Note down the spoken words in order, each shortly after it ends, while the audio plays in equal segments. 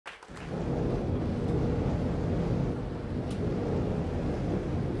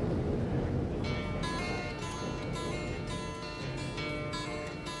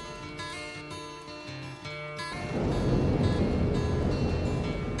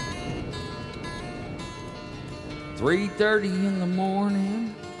3:30 in the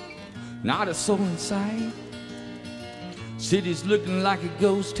morning, not a soul in sight. City's looking like a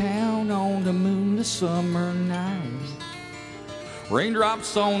ghost town on the moonless summer night.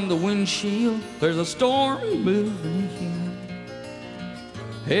 Raindrops on the windshield, there's a storm moving in,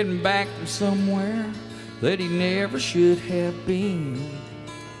 heading back from somewhere that he never should have been.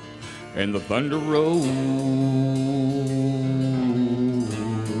 And the thunder rolls,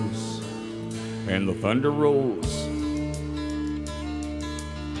 and the thunder rolls.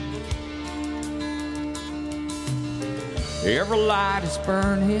 Every light is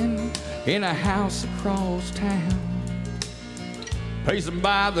burning in a house across town. Pacing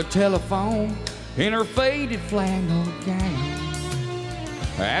by the telephone in her faded flannel gown,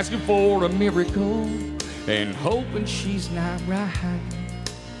 asking for a miracle and hoping she's not right.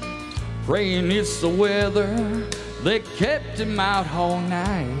 Praying it's the weather that kept him out all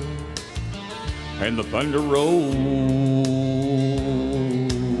night. And the thunder rolls,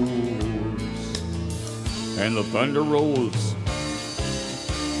 and the thunder rolls,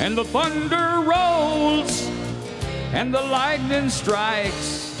 and the thunder rolls, and the lightning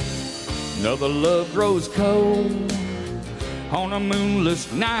strikes. Another love grows cold on a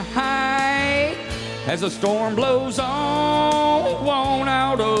moonless night as the storm blows on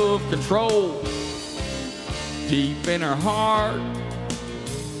out of control. Deep in her heart,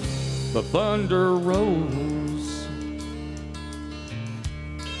 the thunder rolls.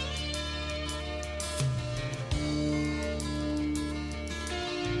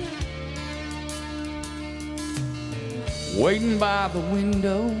 Waiting by the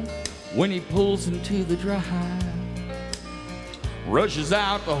window when he pulls into the drive, rushes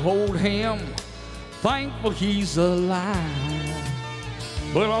out to hold him, thankful he's alive.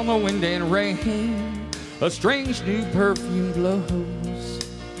 But on the wind and rain, a strange new perfume blows.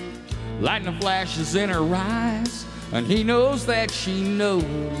 Lightning flashes in her eyes, and he knows that she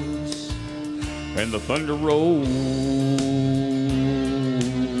knows. And the thunder rolls,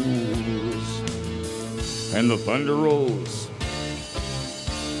 and the thunder rolls,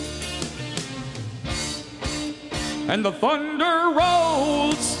 and the thunder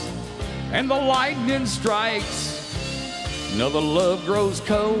rolls, and the lightning strikes. Another love grows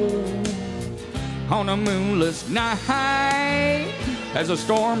cold on a moonless night as a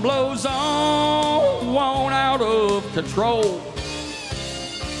storm blows on out of control.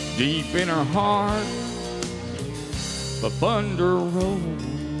 Deep in her heart, the thunder rolls.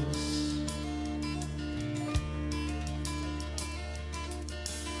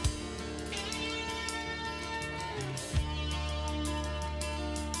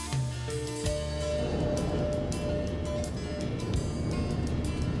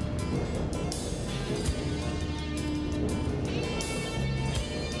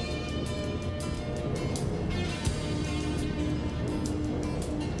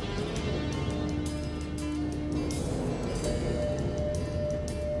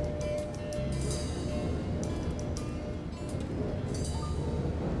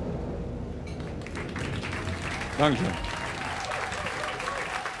 Danke.